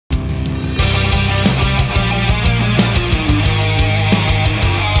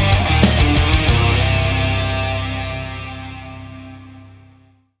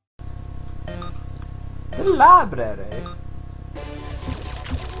Library.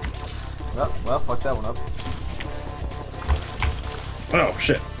 Oh, well, fuck that one up. Oh,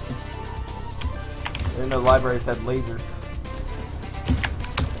 shit. I didn't know libraries had lasers.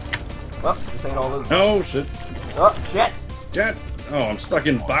 Well, this ain't all those. Oh, shit. Oh, shit! Shit. Oh, I'm stuck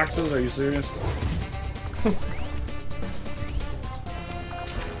in boxes. Are you serious?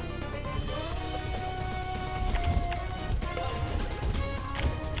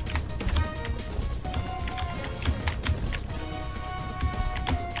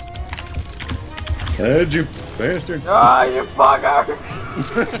 Did you bastard? Ah, you fucker!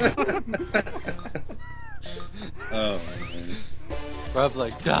 Oh my goodness. Rob's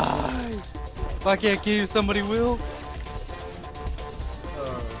like, die! If I can't kill you, somebody will.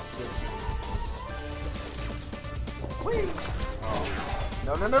 Oh, shit. Oh.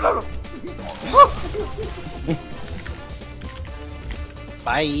 No, no, no, no, no!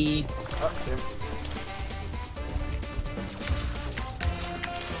 Bye! Oh, damn.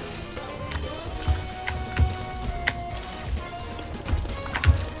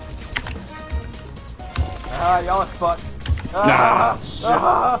 Ah, y'all are fucked. Nah,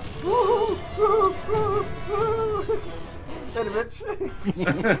 Hey, bitch.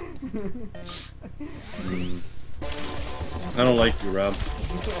 I don't like you, Rob.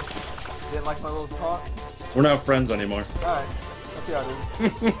 Didn't like my little taunt? We're not friends anymore. Alright. Let's see how it is.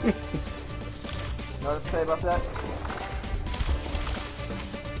 Know what to say about that?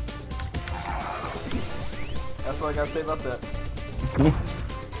 That's what I gotta say about that.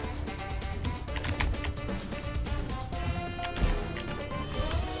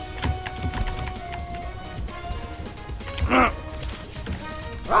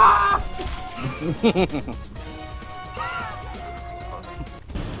 Ah!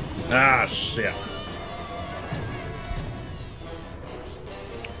 Ah, shit.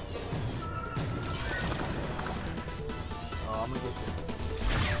 Oh, I'm gonna get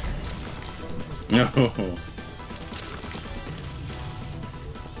you. No.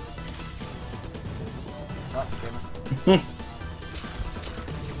 Ah, damn it.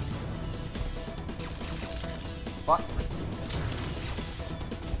 Fuck.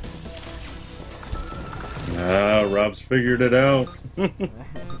 Ah, Rob's figured it out.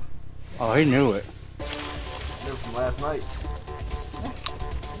 Oh, he knew it. It was from last night.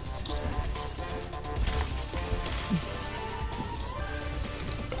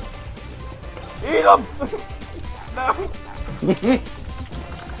 Eat him! No!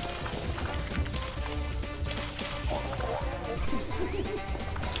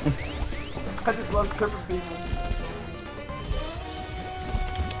 I just love tripping people.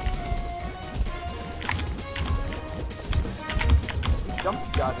 Jump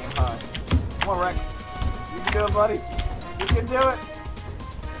too goddamn high. Come on, Rex. You can do it, buddy. You can do it.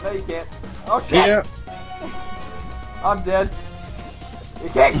 No, you can't. Oh, shit! Yeah. I'm dead. You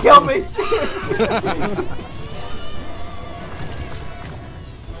can't kill me!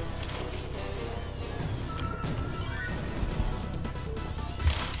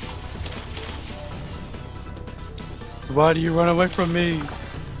 So why do you run away from me?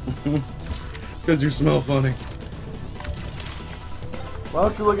 Because you smell funny. Why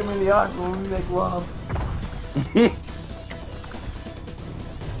don't you look at me in the eyes when we make love?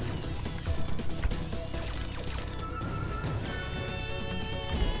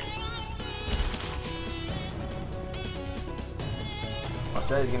 I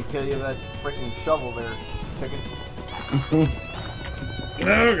said he's gonna kill you with that freaking shovel there, chicken.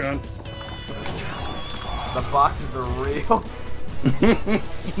 Oh, God. The boxes are real.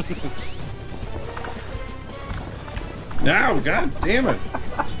 No, God damn it.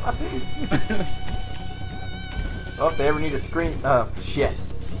 Well, if they ever need a screen, shit.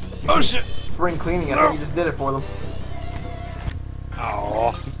 Oh shit! Spring cleaning, I think you just did it for them.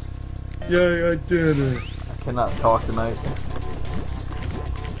 Oh. Yeah, I did it. I cannot talk tonight.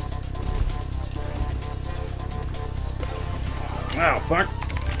 Ow, fuck.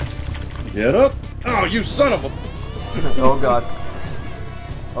 Get up. Oh, you son of a... Oh god.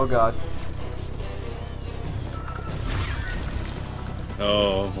 Oh god.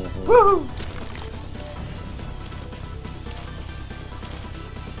 Oh. Woohoo!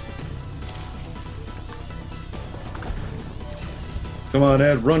 Come on,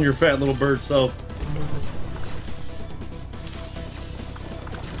 Ed. Run your fat little bird self.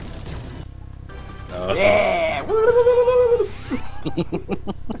 Yeah!